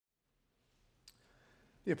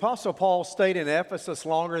The Apostle Paul stayed in Ephesus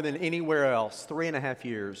longer than anywhere else, 3.5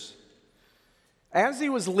 years. As he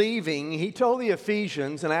was leaving, he told the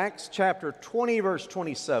Ephesians in Acts chapter 20, verse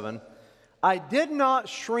 27, "I did not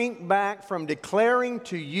shrink back from declaring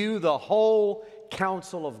to you the whole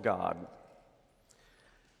counsel of God."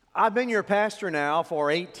 I've been your pastor now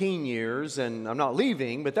for 18 years, and I'm not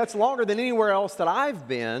leaving, but that's longer than anywhere else that I've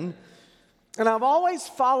been. And I've always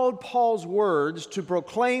followed Paul's words to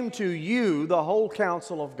proclaim to you the whole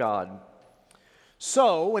counsel of God.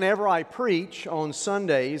 So, whenever I preach on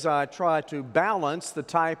Sundays, I try to balance the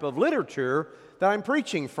type of literature that I'm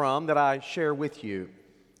preaching from that I share with you.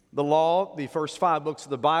 The law, the first 5 books of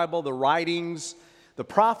the Bible, the writings, the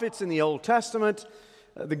prophets in the Old Testament,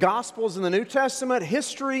 the Gospels in the New Testament,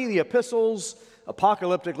 history, the epistles,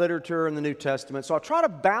 apocalyptic literature in the New Testament. So I try to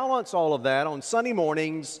balance all of that on Sunday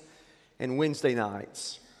mornings and Wednesday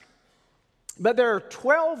nights. But there are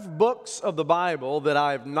 12 books of the Bible that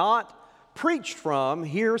I have not preached from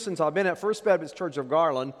here since I've been at First Baptist Church of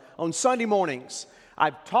Garland on Sunday mornings.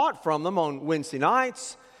 I've taught from them on Wednesday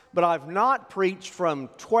nights, but I've not preached from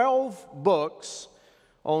 12 books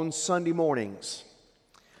on Sunday mornings.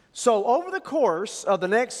 So over the course of the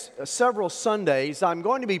next several Sundays, I'm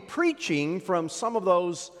going to be preaching from some of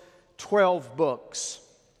those 12 books.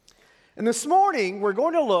 And this morning, we're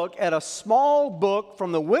going to look at a small book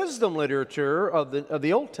from the wisdom literature of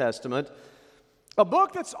the Old Testament, a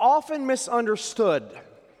book that's often misunderstood,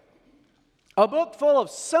 a book full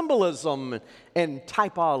of symbolism and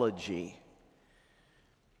typology.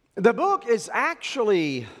 The book is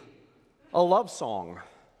actually a love song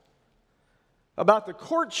about the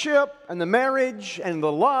courtship and the marriage and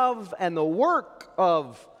the love and the work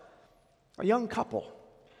of a young couple.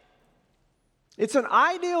 It's an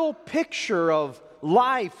ideal picture of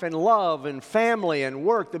life and love and family and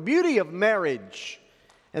work, the beauty of marriage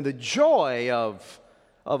and the joy of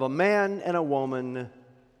a man and a woman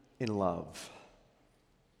in love.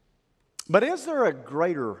 But is there a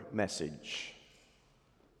greater message?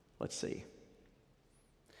 Let's see.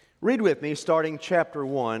 Read with me, starting chapter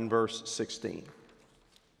 1, verse 16.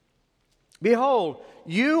 "Behold,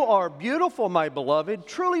 you are beautiful, my beloved,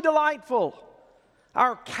 truly delightful.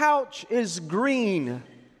 Our couch is green.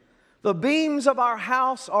 The beams of our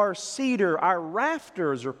house are cedar. Our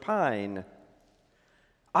rafters are pine.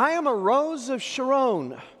 I am a rose of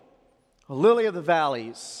Sharon, a lily of the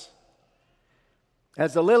valleys.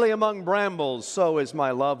 As the lily among brambles, so is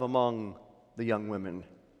my love among the young women.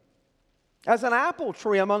 As an apple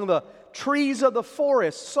tree among the trees of the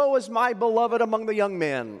forest, so is my beloved among the young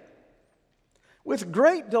men. With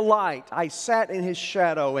great delight I sat in his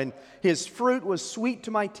shadow, and his fruit was sweet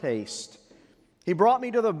to my taste. He brought me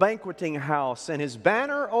to the banqueting house, and his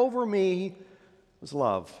banner over me was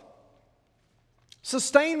love.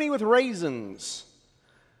 Sustain me with raisins,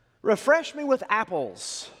 refresh me with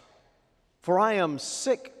apples, for I am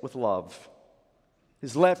sick with love.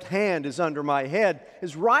 His left hand is under my head.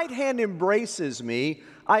 His right hand embraces me.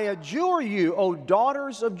 I adjure you, O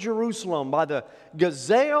daughters of Jerusalem, by the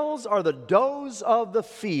gazelles or the does of the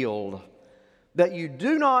field, that you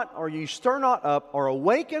do not or you stir not up or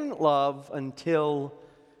awaken love until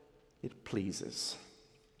it pleases."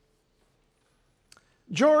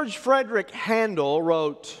 George Frederick Handel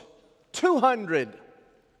wrote 200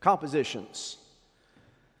 compositions,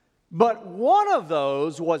 but one of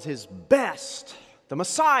those was his best. The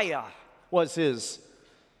Messiah was his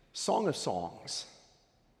Song of Songs.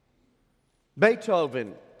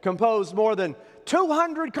 Beethoven composed more than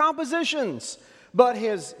 200 compositions, but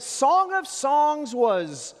his Song of Songs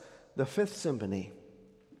was the Fifth Symphony.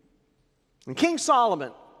 And King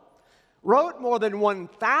Solomon wrote more than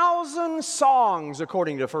 1,000 songs,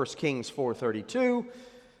 according to 1 Kings 4:32.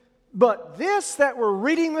 But this that we're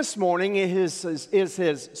reading this morning is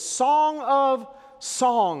his Song of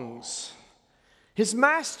Songs. His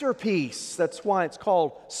masterpiece. That's why it's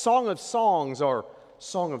called Song of Songs or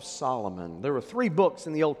Song of Solomon. There were 3 books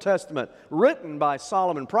in the Old Testament written by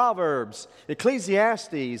Solomon: Proverbs,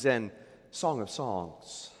 Ecclesiastes, and Song of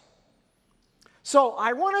Songs. So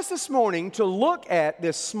I want us this morning to look at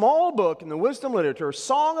this small book in the wisdom literature,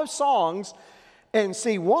 Song of Songs, and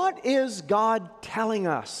see what is God telling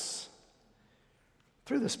us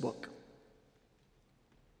through this book.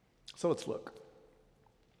 So let's look.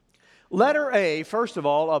 Letter A, first of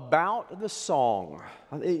all, about the song.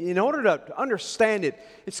 In order to understand it,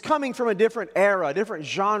 it's coming from a different era, a different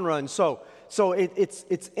genre, and so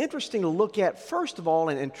it's interesting to look at, first of all,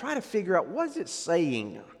 and try to figure out what is it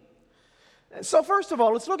saying. So first of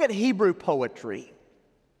all, let's look at Hebrew poetry.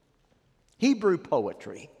 Hebrew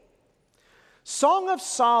poetry. Song of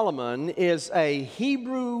Solomon is a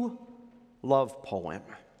Hebrew love poem.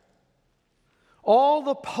 All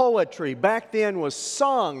the poetry back then was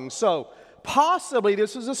sung, so possibly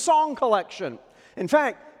this was a song collection. In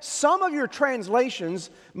fact, some of your translations,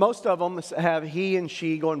 most of them have he and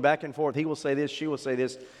she going back and forth. He will say this, she will say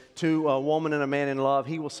this. To a woman and a man in love,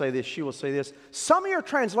 he will say this, she will say this. Some of your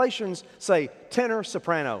translations say tenor,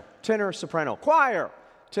 soprano, choir,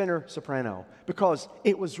 tenor, soprano, because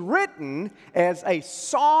it was written as a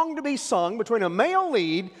song to be sung between a male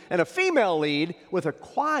lead and a female lead with a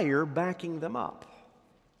choir backing them up.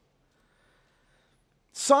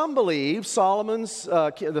 Some believe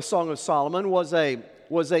the Song of Solomon was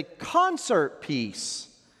a concert piece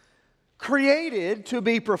created to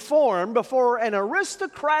be performed before an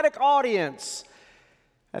aristocratic audience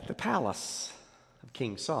at the palace of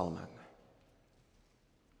King Solomon.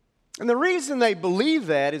 And the reason they believe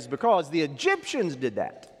that is because the Egyptians did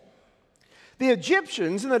that. The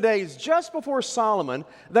Egyptians, in the days just before Solomon,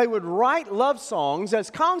 they would write love songs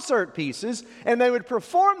as concert pieces, and they would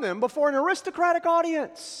perform them before an aristocratic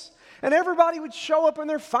audience. And everybody would show up in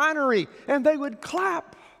their finery, and they would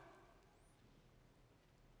clap.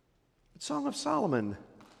 The Song of Solomon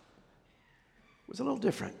was a little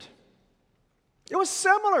different. It was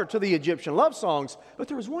similar to the Egyptian love songs, but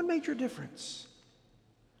there was one major difference.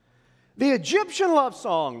 The Egyptian love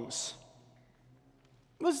songs,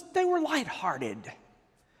 they were lighthearted.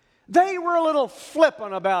 They were a little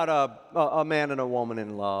flippant about a man and a woman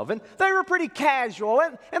in love. And they were pretty casual,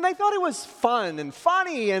 and they thought it was fun and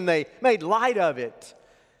funny, and they made light of it.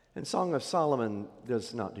 And Song of Solomon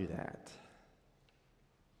does not do that.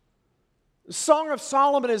 The Song of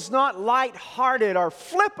Solomon is not light-hearted or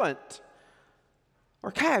flippant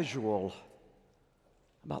or casual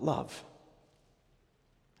about love.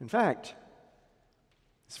 In fact,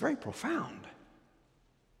 it's very profound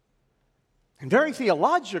and very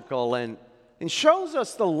theological and shows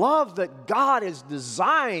us the love that God has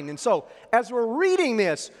designed. And so, as we're reading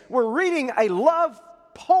this, we're reading a love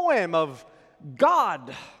poem of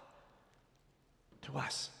God to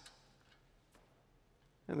us.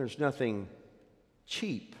 And there's nothing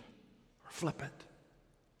cheap or flippant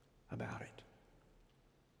about it.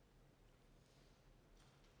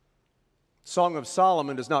 Song of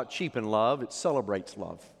Solomon does not cheapen love, it celebrates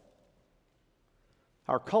love.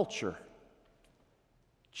 Our culture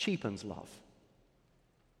cheapens love.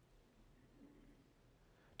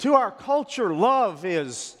 To our culture, love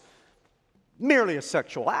is merely a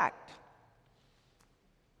sexual act,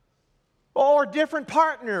 or different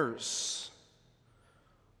partners,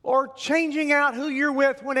 or changing out who you're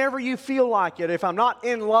with whenever you feel like it if I'm not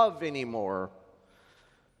in love anymore.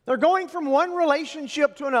 They're going from one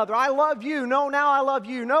relationship to another. I love you. No, now I love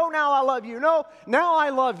you. No, now I love you. No, now I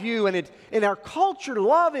love you. And in our culture,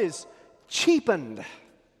 love is cheapened.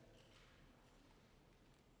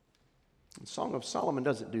 The Song of Solomon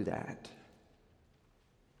doesn't do that.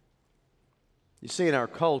 You see, in our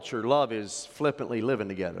culture, love is flippantly living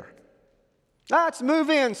together. Let's move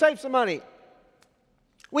in, save some money.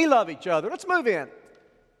 We love each other. Let's move in.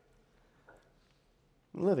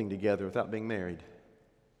 Living together without being married.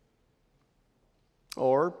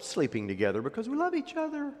 Or sleeping together because we love each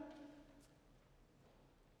other.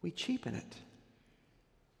 We cheapen it.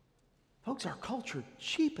 Folks, our culture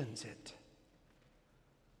cheapens it.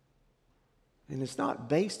 And it's not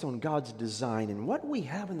based on God's design. And what we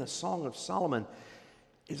have in the Song of Solomon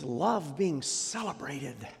is love being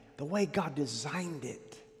celebrated the way God designed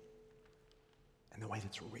it and the way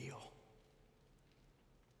that's real.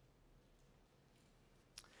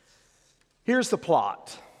 Here's the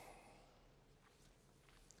plot.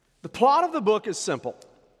 The plot of the book is simple.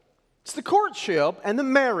 It's the courtship and the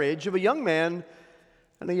marriage of a young man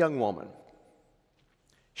and a young woman.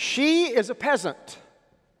 She is a peasant.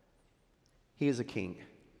 He is a king.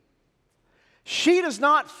 She does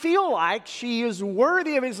not feel like she is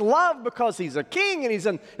worthy of his love because he's a king and he's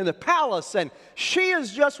in the palace. And she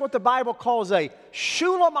is just what the Bible calls a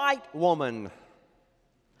Shulamite woman.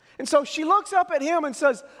 And so she looks up at him and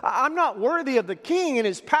says, I'm not worthy of the king and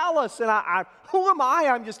his palace, and who am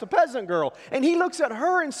I? I'm just a peasant girl. And he looks at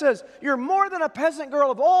her and says, you're more than a peasant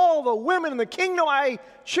girl. Of all the women in the kingdom, I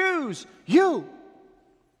choose you.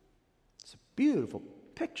 It's a beautiful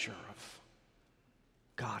picture of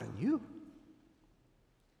God and you.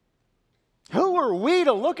 Who are we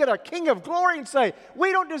to look at a king of glory and say,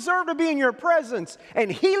 we don't deserve to be in your presence?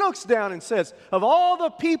 And he looks down and says, of all the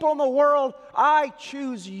people in the world, I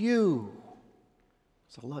choose you.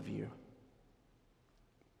 So I love you.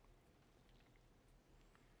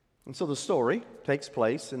 And so the story takes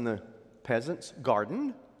place in the peasant's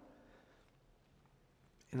garden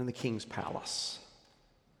and in the king's palace.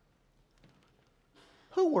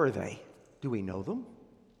 Who were they? Do we know them?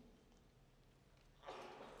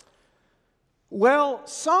 Well,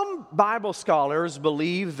 some Bible scholars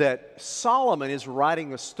believe that Solomon is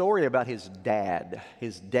writing a story about his dad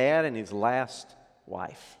and his last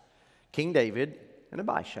wife, King David and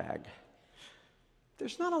Abishag.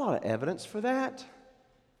 There's not a lot of evidence for that,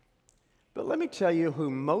 but let me tell you who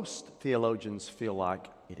most theologians feel like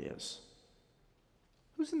it is.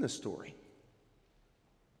 Who's in this story?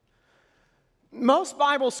 Most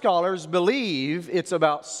Bible scholars believe it's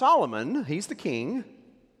about Solomon, he's the king,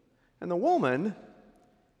 and the woman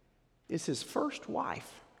is his first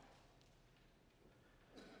wife.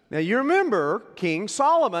 Now you remember, King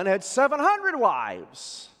Solomon had 700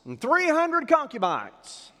 wives and 300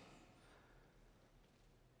 concubines.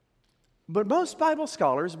 But most Bible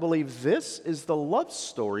scholars believe this is the love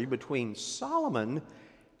story between Solomon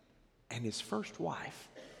and his first wife.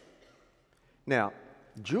 Now,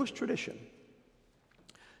 Jewish tradition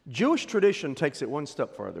takes it one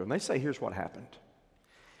step further, and they say here's what happened.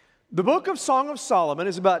 The book of Song of Solomon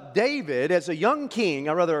is about David as a young king,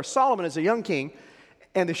 or rather Solomon as a young king,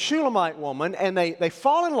 and the Shulamite woman, and they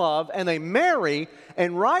fall in love and they marry,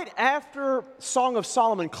 and right after Song of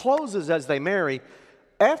Solomon closes as they marry,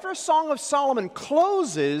 after Song of Solomon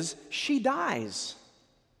closes, she dies.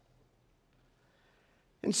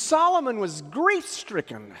 And Solomon was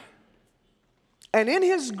grief-stricken. And in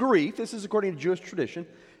his grief, this is according to Jewish tradition,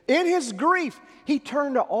 in his grief, he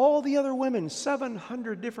turned to all the other women,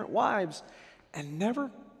 700 different wives, and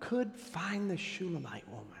never could find the Shulamite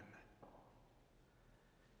woman.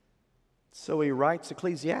 So he writes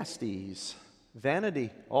Ecclesiastes, vanity,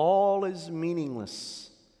 all is meaningless,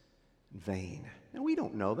 vain. Now we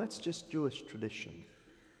don't know, that's just Jewish tradition.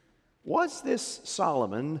 Was this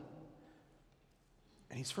Solomon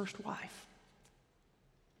and his first wife?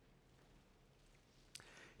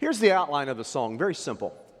 Here's the outline of the song, very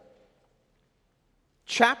simple.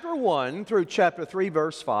 Chapter 1 through chapter 3,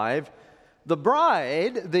 verse 5, the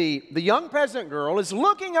bride, the young peasant girl, is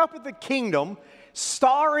looking up at the kingdom,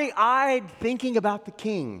 starry-eyed, thinking about the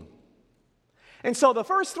king. And so the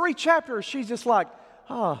first 3 chapters, she's just like,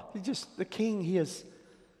 the king, he's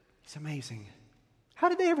amazing. How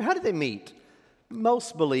did they meet?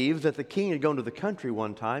 Most believe that the king had gone to the country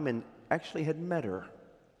one time and actually had met her.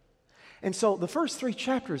 And so the first 3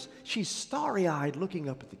 chapters, she's starry-eyed looking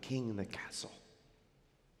up at the king in the castle.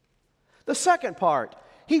 The second part,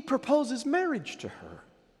 he proposes marriage to her.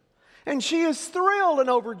 And she is thrilled and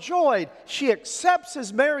overjoyed. She accepts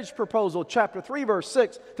his marriage proposal, chapter 3, verse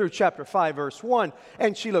 6 through chapter 5, verse 1.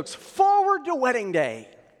 And she looks forward to wedding day.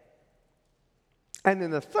 And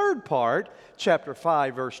in the third part, chapter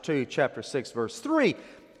 5, verse 2, chapter 6, verse 3,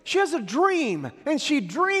 she has a dream. And she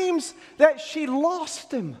dreams that she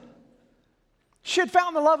lost him. She had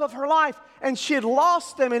found the love of her life, and she had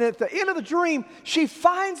lost him. And at the end of the dream, she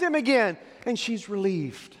finds him again, and she's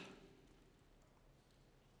relieved.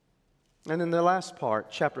 And in the last part,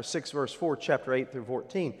 chapter 6, verse 4, chapter 8 through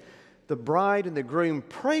 14, the bride and the groom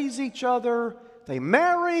praise each other, they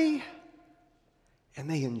marry, and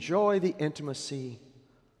they enjoy the intimacy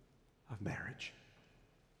of marriage.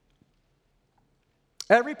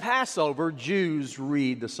 Every Passover, Jews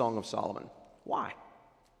read the Song of Solomon. Why?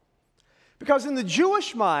 Because in the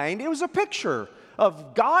Jewish mind, it was a picture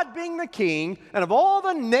of God being the king, and of all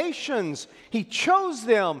the nations, he chose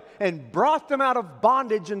them and brought them out of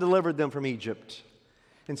bondage and delivered them from Egypt.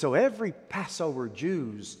 And so every Passover,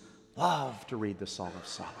 Jews love to read the Song of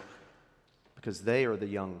Solomon because they are the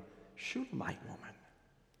young Shulamite woman.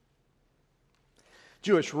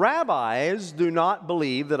 Jewish rabbis do not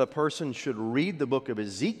believe that a person should read the book of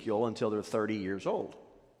Ezekiel until they're 30 years old,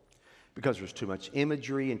 because there's too much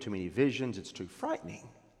imagery and too many visions. It's too frightening.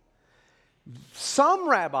 Some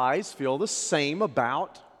rabbis feel the same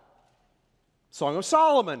about Song of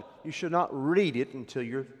Solomon. You should not read it until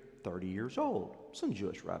you're 30 years old. Some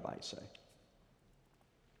Jewish rabbis say.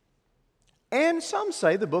 And some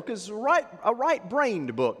say the book is a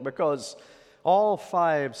right-brained book because all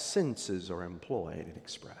 5 senses are employed and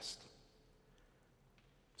expressed.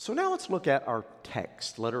 So now let's look at our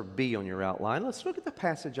text, letter B on your outline. Let's look at the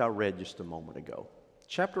passage I read just a moment ago.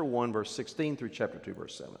 Chapter 1, verse 16 through chapter 2,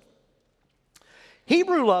 verse 7.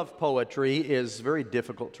 Hebrew love poetry is very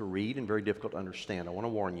difficult to read and very difficult to understand. I want to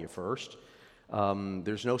warn you first.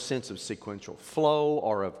 There's no sense of sequential flow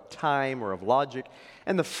or of time or of logic.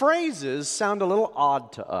 And the phrases sound a little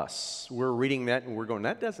odd to us. We're reading that and we're going,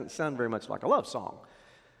 that doesn't sound very much like a love song.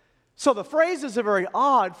 So the phrases are very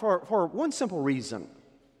odd for one simple reason.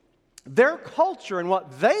 Their culture and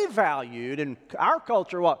what they valued and our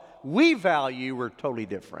culture, what we value, were totally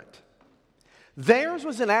different. Theirs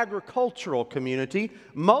was an agricultural community,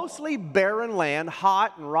 mostly barren land,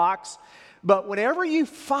 hot and rocks. But whenever you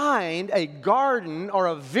find a garden or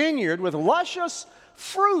a vineyard with luscious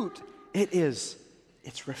fruit, it's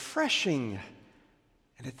refreshing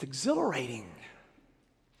and it's exhilarating.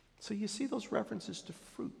 So you see those references to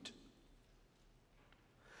fruit.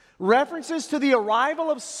 References to the arrival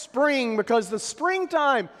of spring, because the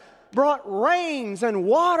springtime brought rains and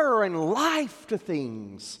water and life to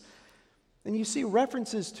things. And you see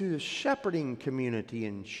references to the shepherding community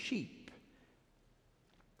and sheep,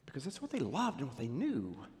 because that's what they loved and what they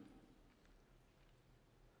knew.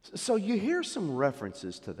 So you hear some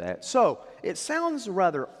references to that. So it sounds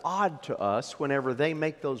rather odd to us whenever they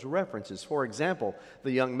make those references. For example,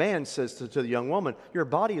 the young man says to the young woman, "Your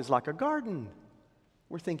body is like a garden."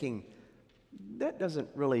 We're thinking, that doesn't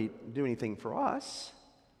really do anything for us.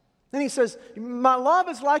 Then he says, "My love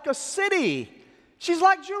is like a city. She's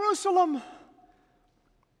like Jerusalem."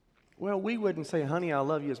 Well, we wouldn't say, "Honey, I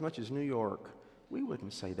love you as much as New York." We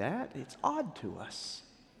wouldn't say that. It's odd to us.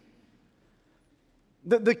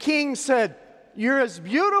 The king said, "You're as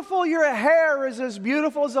beautiful, your hair is as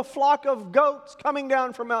beautiful as a flock of goats coming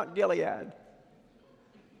down from Mount Gilead."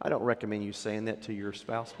 I don't recommend you saying that to your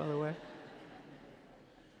spouse, by the way.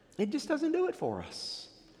 It just doesn't do it for us.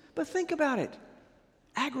 But think about it.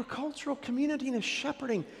 Agricultural community and a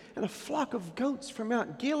shepherding and a flock of goats from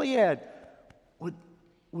Mount Gilead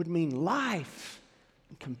would mean life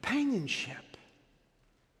and companionship.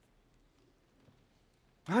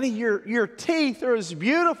 Honey, your teeth are as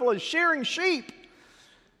beautiful as shearing sheep.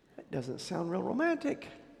 That doesn't sound real romantic.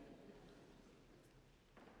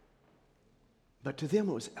 But to them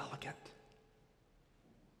it was elegant.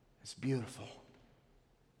 It's beautiful.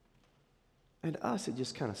 And to us it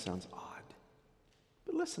just kind of sounds odd.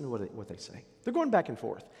 But listen to what they say. They're going back and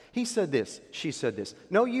forth. He said this. She said this.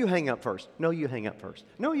 "No, you hang up first. No, you hang up first.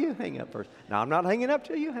 No, you hang up first. No, I'm not hanging up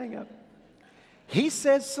till you hang up." He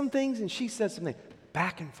says some things and she says some things.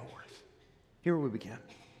 Back and forth. Here we begin.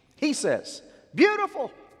 He says, "Beautiful.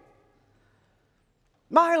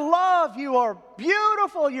 My love, you are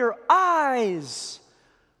beautiful. Your eyes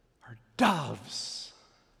are doves."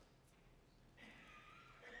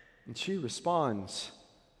 And she responds,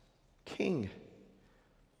 "King,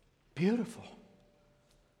 beautiful.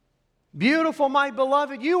 Beautiful, my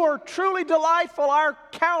beloved. You are truly delightful. Our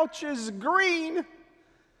couch is green."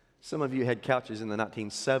 Some of you had couches in the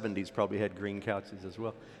 1970s, probably had green couches as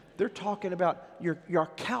well. They're talking about your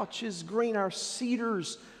couch is green. Our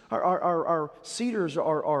cedars, our cedars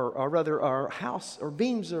are rather our house, our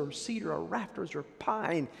beams are cedar, our rafters are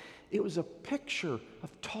pine. It was a picture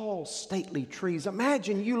of tall, stately trees.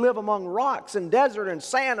 Imagine you live among rocks and desert and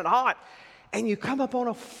sand and hot, and you come up on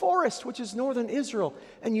a forest, which is northern Israel,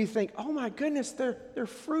 and you think, "Oh my goodness, their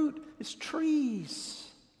fruit is trees."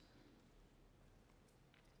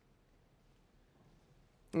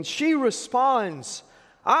 And she responds,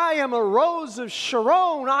 "I am a rose of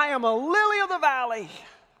Sharon. I am a lily of the valley."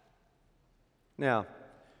 Now,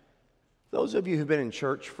 those of you who've been in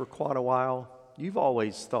church for quite a while, you've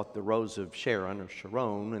always thought the rose of Sharon or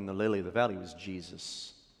Sharon and the lily of the valley was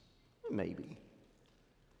Jesus. Maybe.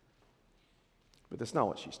 But that's not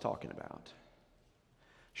what she's talking about.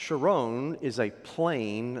 Sharon is a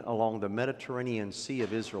plain along the Mediterranean Sea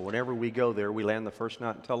of Israel. Whenever we go there, we land the first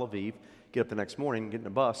night in Tel Aviv, get up the next morning, get in a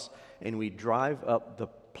bus, and we drive up the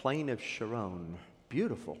plain of Sharon.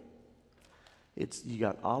 Beautiful. You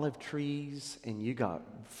got olive trees and you got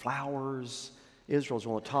flowers. Israel's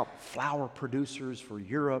one of the top flower producers for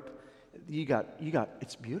Europe.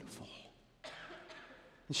 It's beautiful.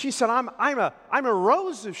 And she said, I'm a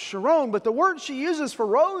rose of Sharon, but the word she uses for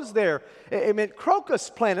rose there, it meant crocus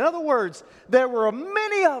plant. In other words, there were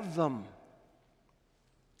many of them.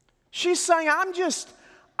 She's saying, I'm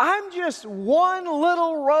just one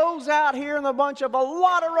little rose out here in the bunch of a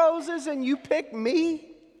lot of roses, and you pick me?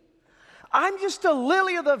 I'm just a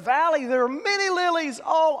lily of the valley. There are many lilies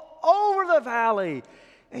all over the valley,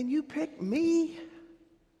 and you pick me?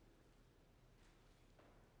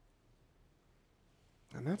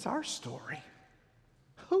 And that's our story.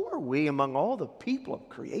 Who are we among all the people of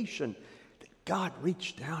creation that God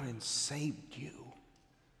reached down and saved you?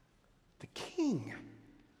 The King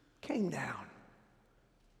came down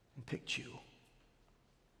and picked you.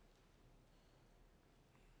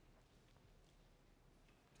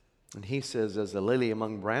 And he says, as a lily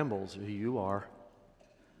among brambles, who you are.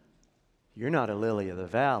 You're not a lily of the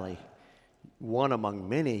valley, one among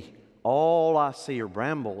many. All I see are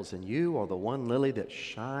brambles, and you are the one lily that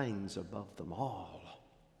shines above them all.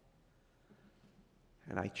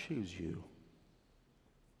 And I choose you.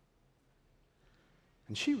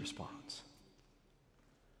 And she responds,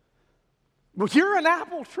 Well, you're an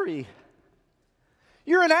apple tree.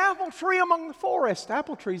 You're an apple tree among the forest.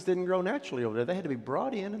 Apple trees didn't grow naturally over there. They had to be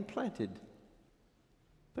brought in and planted.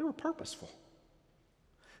 They were purposeful.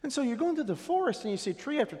 And so you're going through the forest and you see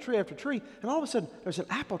tree after tree after tree, and all of a sudden there's an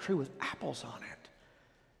apple tree with apples on it.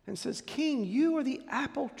 And it says, King, you are the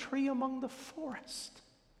apple tree among the forest,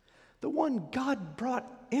 the one God brought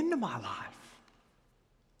into my life.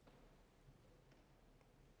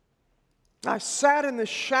 I sat in the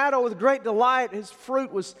shadow with great delight. His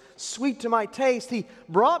fruit was sweet to my taste. He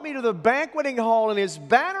brought me to the banqueting hall, and his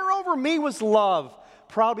banner over me was love.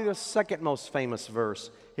 Probably the second most famous verse.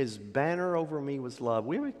 His banner over me was love.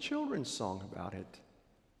 We have a children's song about it.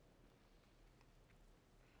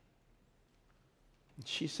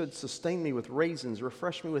 She said, sustain me with raisins,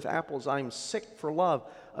 refresh me with apples. I am sick for love.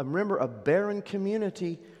 I remember a barren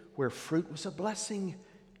community where fruit was a blessing.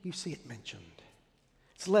 You see it mentioned.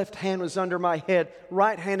 His left hand was under my head.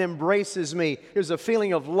 Right hand embraces me. There's a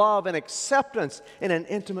feeling of love and acceptance in an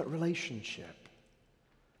intimate relationship.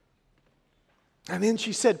 And then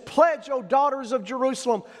she said, pledge, O daughters of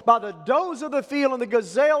Jerusalem, by the does of the field and the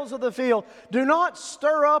gazelles of the field, do not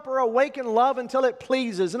stir up or awaken love until it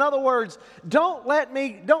pleases. In other words, don't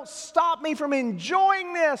stop me from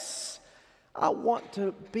enjoying this. I want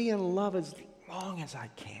to be in love as long as I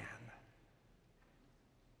can.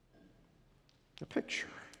 A picture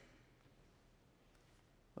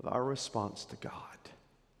of our response to God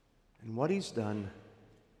and what He's done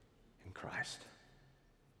in Christ.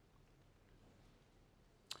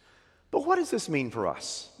 But what does this mean for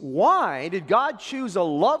us? Why did God choose a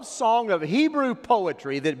love song of Hebrew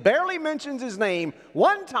poetry that barely mentions His name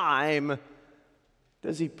one time?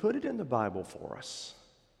 Does He put it in the Bible for us?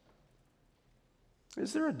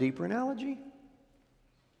 Is there a deeper analogy?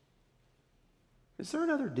 Is there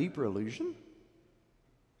another deeper allusion?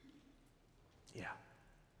 Yeah.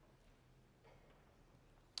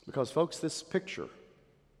 Because, folks, this picture,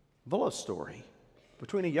 the love story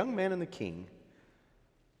between a young man and the king,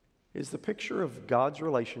 is the picture of God's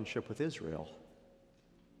relationship with Israel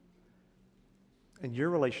and your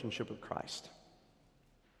relationship with Christ.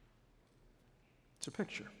 It's a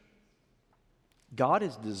picture. God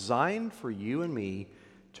is designed for you and me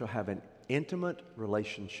to have an intimate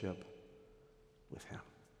relationship with Him.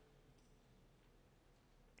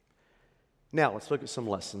 Now, let's look at some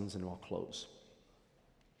lessons and we'll close.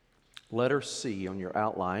 Letter C on your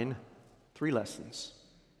outline, 3 lessons.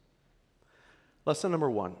 Lesson number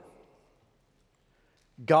 1.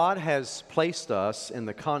 God has placed us in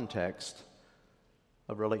the context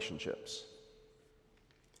of relationships.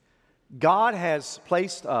 God has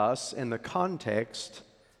placed us in the context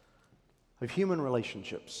of human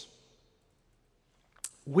relationships.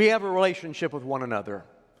 We have a relationship with one another.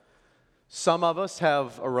 Some of us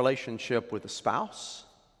have a relationship with a spouse.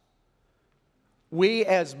 We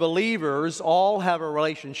as believers all have a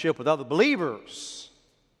relationship with other believers.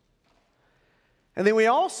 And then we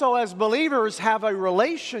also, as believers, have a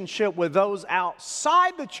relationship with those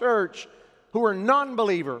outside the church who are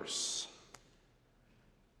non-believers.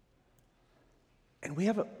 And we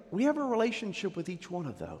have a relationship with each one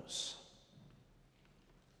of those.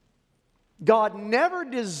 God never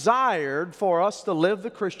desired for us to live the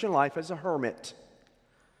Christian life as a hermit.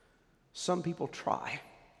 Some people try.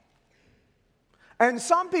 And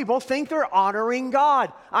some people think they're honoring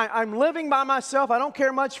God. I'm living by myself. I don't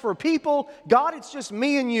care much for people. God, it's just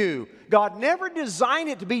me and you. God never designed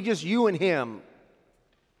it to be just you and Him.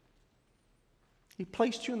 He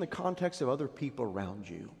placed you in the context of other people around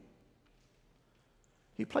you.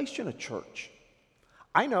 He placed you in a church.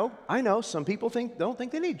 I know. Some people don't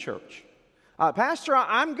think they need church. Pastor,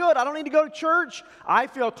 I'm good. I don't need to go to church. I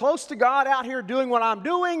feel close to God out here doing what I'm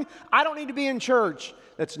doing. I don't need to be in church.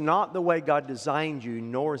 That's not the way God designed you,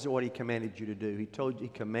 nor is it what He commanded you to do. He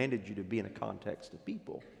commanded you to be in a context of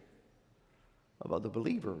people, of other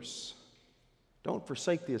believers. Don't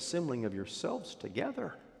forsake the assembling of yourselves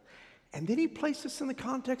together. And then He placed us in the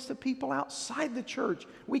context of people outside the church.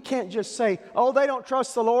 We can't just say, oh, they don't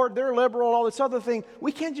trust the Lord, they're liberal, all this other thing.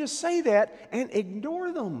 We can't just say that and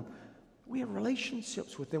ignore them. We have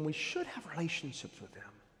relationships with them. We should have relationships with them.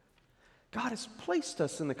 God has placed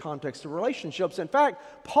us in the context of relationships. In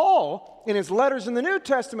fact, Paul, in his letters in the New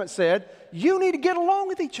Testament, said, you need to get along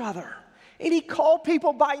with each other. And he called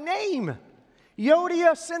people by name.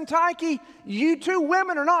 Euodia, Syntyche, you two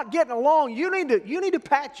women are not getting along. You need to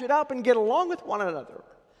patch it up and get along with one another.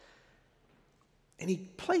 And he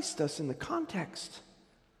placed us in the context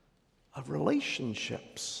of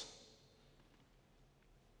relationships.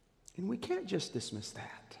 And we can't just dismiss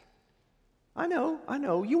that. I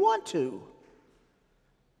know, you want to,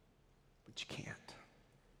 but you can't.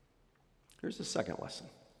 Here's the second lesson.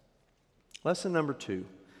 Lesson number 2.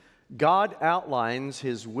 God outlines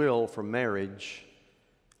His will for marriage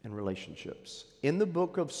and relationships. In the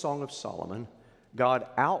book of Song of Solomon, God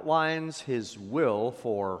outlines His will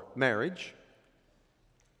for marriage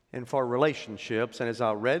and for relationships. And as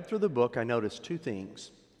I read through the book, I noticed 2 things.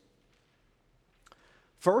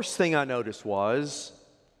 First thing I noticed was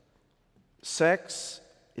sex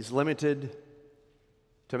is limited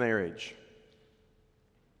to marriage.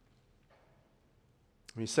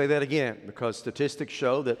 Let me say that again, because statistics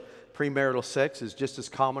show that premarital sex is just as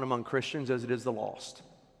common among Christians as it is the lost.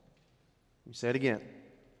 Let me say it again.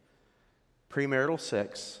 Premarital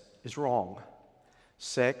sex is wrong.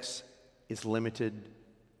 Sex is limited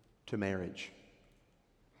to marriage.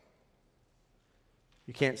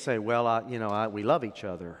 You can't say, well, we love each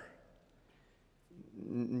other.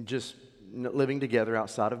 Just living together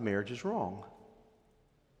outside of marriage is wrong.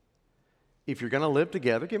 If you're going to live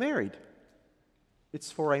together, get married. It's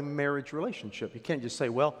for a marriage relationship. You can't just say,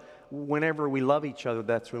 well, whenever we love each other,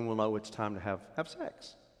 that's when we'll know it's time to have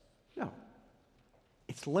sex. No.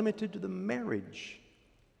 It's limited to the marriage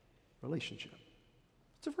relationship.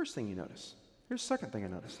 It's the first thing you notice. Here's the second thing I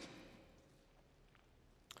noticed.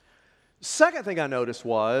 Second thing I noticed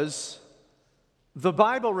was the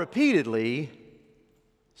Bible repeatedly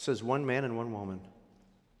says one man and one woman.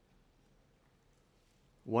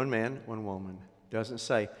 One man, one woman. Doesn't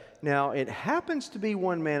say, now it happens to be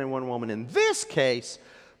one man and one woman in this case,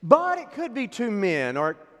 but it could be 2 men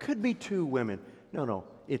or it could be 2 women. No,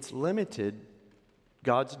 it's limited.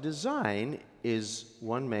 God's design is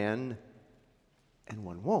one man and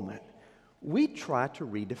one woman. We try to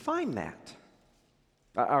redefine that.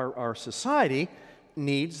 Our society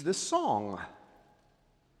needs this song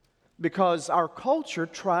because our culture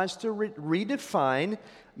tries to redefine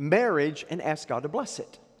marriage and ask God to bless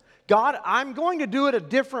it. God, I'm going to do it a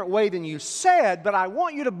different way than you said, but I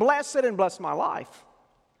want you to bless it and bless my life.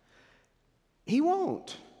 He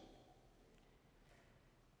won't.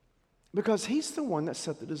 Because He's the one that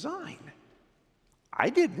set the design. I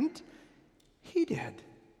didn't. He did.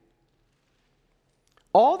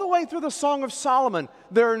 All the way through the Song of Solomon,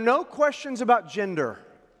 there are no questions about gender.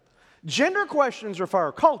 Gender questions are for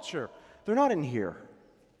our culture. They're not in here.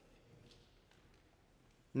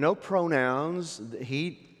 No pronouns.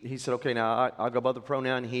 He said, okay, now I'll go by the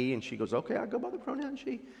pronoun he, and she goes, okay, I'll go by the pronoun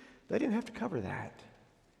she. They didn't have to cover that.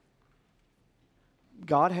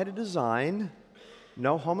 God had a design,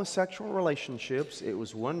 no homosexual relationships. It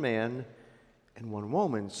was one man and one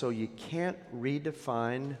woman. So you can't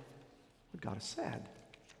redefine what God has said.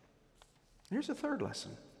 Here's the third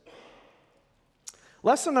lesson.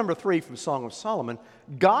 Lesson number 3 from Song of Solomon.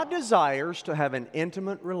 God desires to have an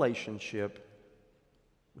intimate relationship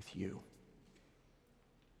with you.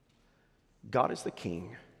 God is the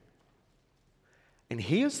king. And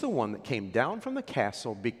He is the one that came down from the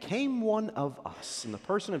castle, became one of us in the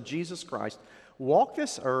person of Jesus Christ, walked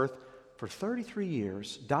this earth for 33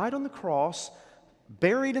 years, died on the cross,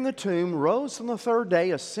 buried in the tomb, rose on the 3rd day,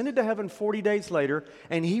 ascended to heaven 40 days later,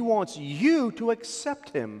 and He wants you to accept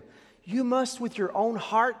Him. You must, with your own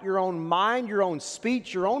heart, your own mind, your own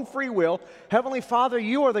speech, your own free will, Heavenly Father,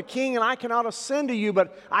 you are the King and I cannot ascend to you,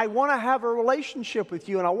 but I want to have a relationship with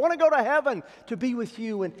you and I want to go to heaven to be with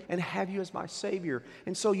you and have you as my Savior.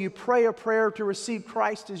 And so you pray a prayer to receive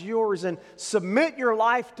Christ as yours and submit your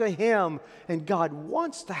life to Him. And God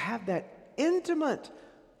wants to have that intimate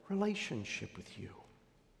relationship with you.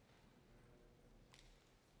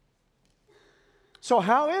 So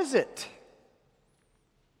how is it?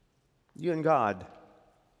 You and God.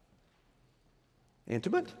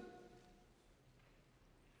 Intimate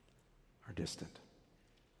or distant?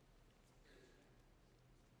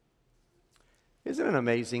 Isn't it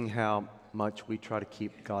amazing how much we try to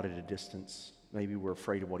keep God at a distance? Maybe we're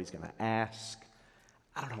afraid of what He's going to ask.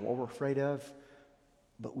 I don't know what we're afraid of,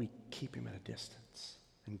 but we keep Him at a distance.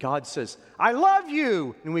 And God says, I love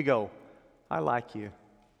you. And we go, I like you.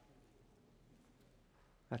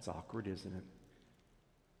 That's awkward, isn't it?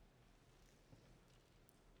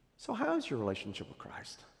 So how is your relationship with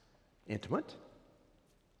Christ? Intimate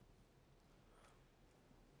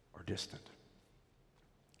or distant?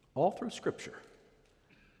 All through Scripture,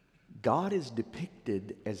 God is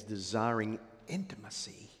depicted as desiring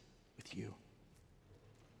intimacy with you.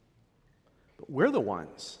 But we're the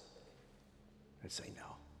ones that say no.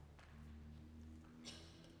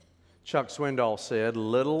 Chuck Swindoll said,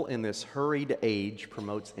 little in this hurried age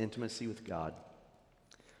promotes intimacy with God.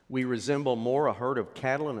 We resemble more a herd of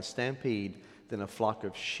cattle in a stampede than a flock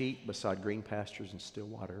of sheep beside green pastures and still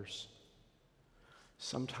waters.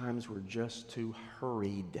 Sometimes we're just too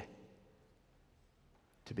hurried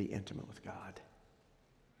to be intimate with God.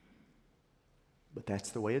 But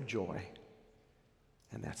that's the way of joy,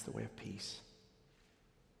 and that's the way of peace.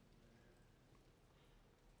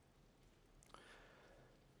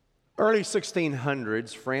 Early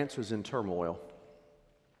 1600s, France was in turmoil.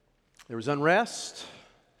 There was unrest,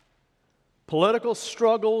 political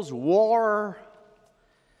struggles, war.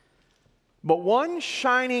 But one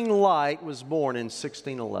shining light was born in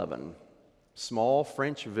 1611. Small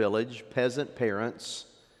French village, peasant parents,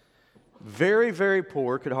 very, very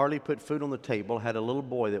poor, could hardly put food on the table, had a little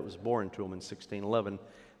boy that was born to them in 1611.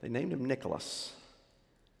 They named him Nicholas.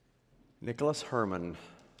 Nicholas Herman.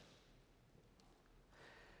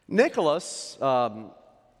 Nicholas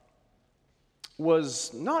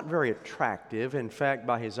was not very attractive. In fact,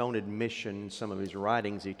 by his own admission, in some of his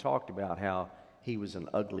writings, he talked about how he was an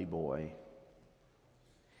ugly boy.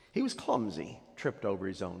 He was clumsy, tripped over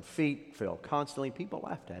his own feet, fell constantly. People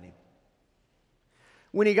laughed at him.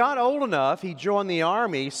 When he got old enough, he joined the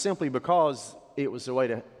army simply because it was the way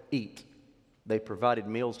to eat. They provided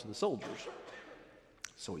meals to the soldiers.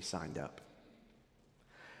 So he signed up.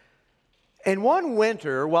 And one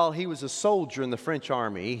winter, while he was a soldier in the French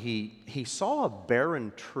army, he saw a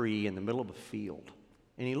barren tree in the middle of a field.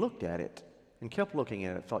 And he looked at it and kept looking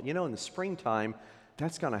at it. Thought, in the springtime,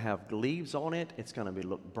 that's going to have leaves on it. It's going to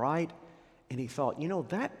look bright. And he thought,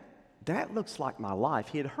 that looks like my life.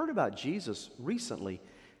 He had heard about Jesus recently.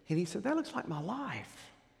 And he said, that looks like my life.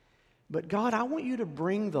 But God, I want you to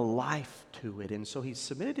bring the life to it. And so he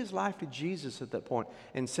submitted his life to Jesus at that point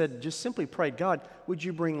and said, just simply prayed, God, would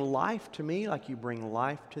you bring life to me like you bring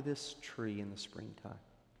life to this tree in the springtime?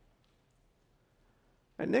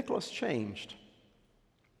 And Nicholas changed.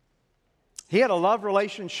 He had a love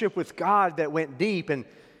relationship with God that went deep. And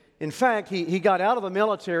in fact, he got out of the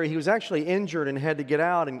military. He was actually injured and had to get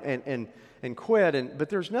out and quit. But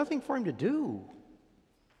there's nothing for him to do.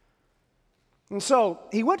 And so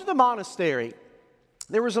he went to the monastery.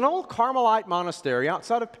 There was an old Carmelite monastery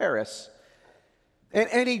outside of Paris.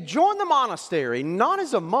 And he joined the monastery, not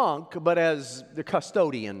as a monk, but as the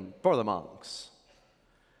custodian for the monks.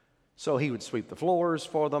 So he would sweep the floors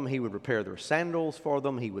for them. He would repair their sandals for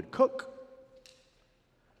them. He would cook.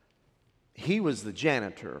 He was the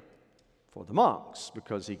janitor for the monks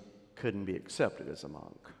because he couldn't be accepted as a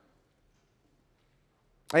monk.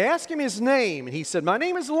 I asked him his name, and he said, my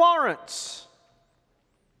name is Lawrence.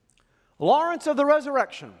 Lawrence of the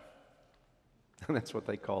Resurrection. And that's what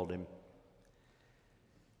they called him.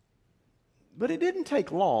 But it didn't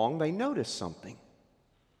take long. They noticed something.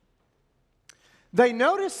 They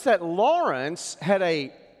noticed that Lawrence had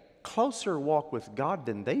a closer walk with God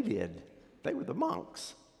than they did. They were the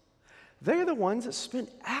monks. They're the ones that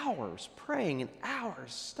spent hours praying and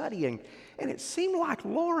hours studying. And it seemed like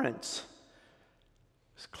Lawrence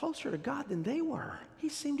was closer to God than they were. He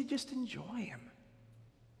seemed to just enjoy him.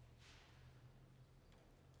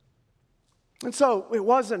 And so it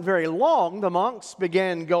wasn't very long. The monks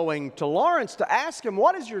began going to Lawrence to ask him,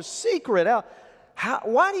 what is your secret?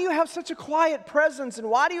 Why do you have such a quiet presence? And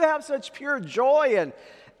why do you have such pure joy?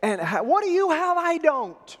 And what do you have I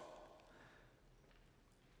don't?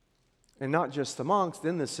 And not just the monks,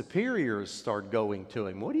 then the superiors start going to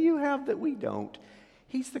him. What do you have that we don't?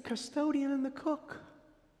 He's the custodian and the cook.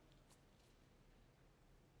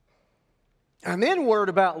 And then word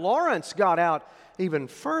about Lawrence got out even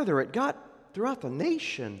further. It got throughout the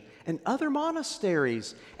nation and other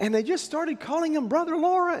monasteries, and they just started calling him Brother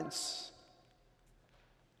Lawrence.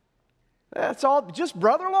 That's all, just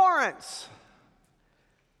Brother Lawrence.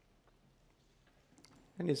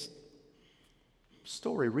 And his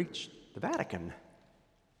story reached the Vatican.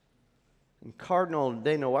 And Cardinal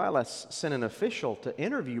de Noailles sent an official to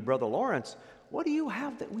interview Brother Lawrence. What do you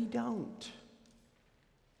have that we don't?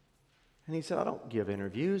 And he said, I don't give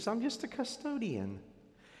interviews. I'm just a custodian.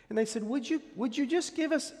 And they said, would you just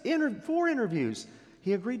give us 4 interviews?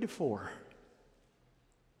 He agreed to 4.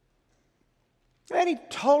 And he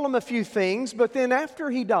told them a few things, but then after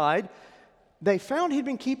he died, they found he'd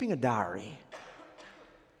been keeping a diary.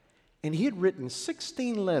 And he had written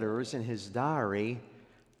 16 letters in his diary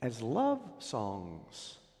as love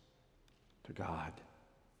songs to God.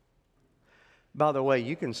 By the way,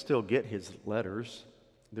 you can still get his letters.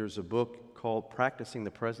 There's a book called Practicing the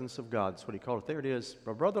Presence of God. That's what he called it. There it is.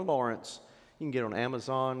 By Brother Lawrence. You can get it on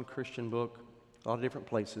Amazon, Christian book, a lot of different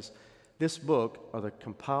places. This book are the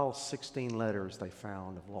compiled 16 letters they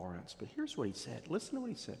found of Lawrence. But here's what he said. Listen to what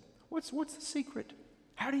he said. What's the secret?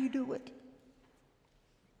 How do you do it?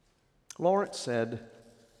 Lawrence said,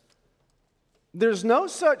 there's no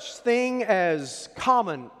such thing as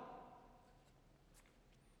common.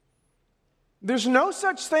 There's no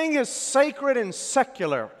such thing as sacred and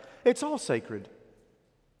secular. It's all sacred.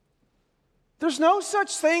 There's no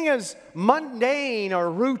such thing as mundane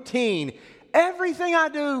or routine. Everything I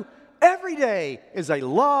do every day is a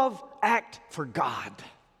love act for God.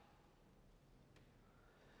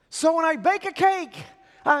 So when I bake a cake,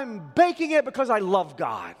 I'm baking it because I love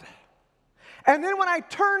God. And then when I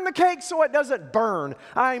turn the cake so it doesn't burn,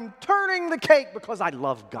 I'm turning the cake because I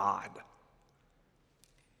love God.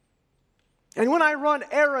 And when I run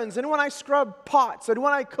errands, and when I scrub pots, and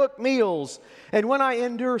when I cook meals, and when I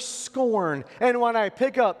endure scorn, and when I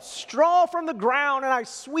pick up straw from the ground and I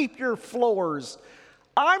sweep your floors,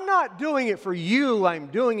 I'm not doing it for you, I'm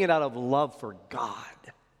doing it out of love for God.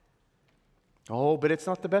 Oh, but it's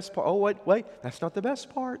not the best part. Oh, wait, that's not the best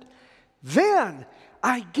part. Then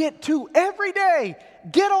I get to every day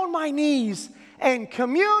get on my knees and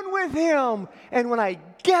commune with Him, and when I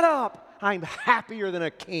get up, I'm happier than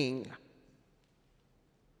a king.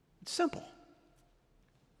 It's simple.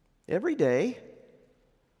 Every day,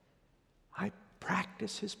 I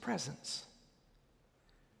practice His presence.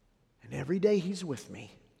 And every day He's with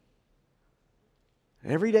me.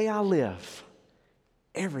 And every day I live,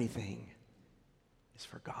 everything is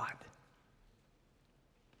for God.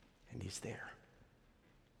 And He's there.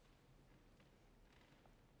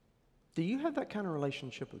 Do you have that kind of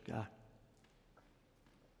relationship with God?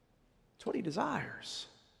 It's what He desires.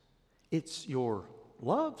 It's your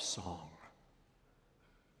love song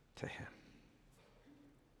to Him.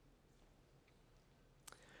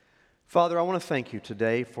 Father, I want to thank You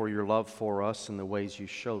today for Your love for us and the ways You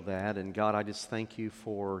show that. And God, I just thank You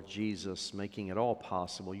for Jesus making it all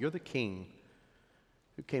possible. You're the King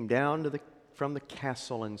who came down from the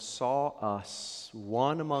castle and saw us,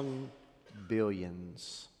 one among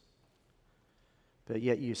billions. But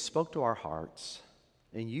yet You spoke to our hearts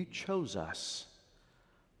and You chose us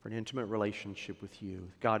for an intimate relationship with You.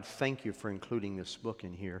 God, thank You for including this book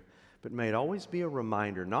in here, but may it always be a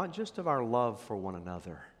reminder, not just of our love for one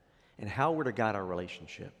another and how we're to guide our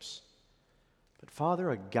relationships, but Father,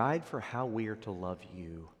 a guide for how we are to love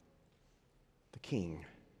You, the King,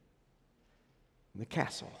 in the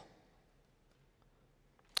castle.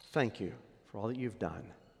 Thank You for all that You've done.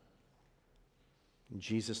 In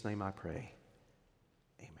Jesus' name I pray.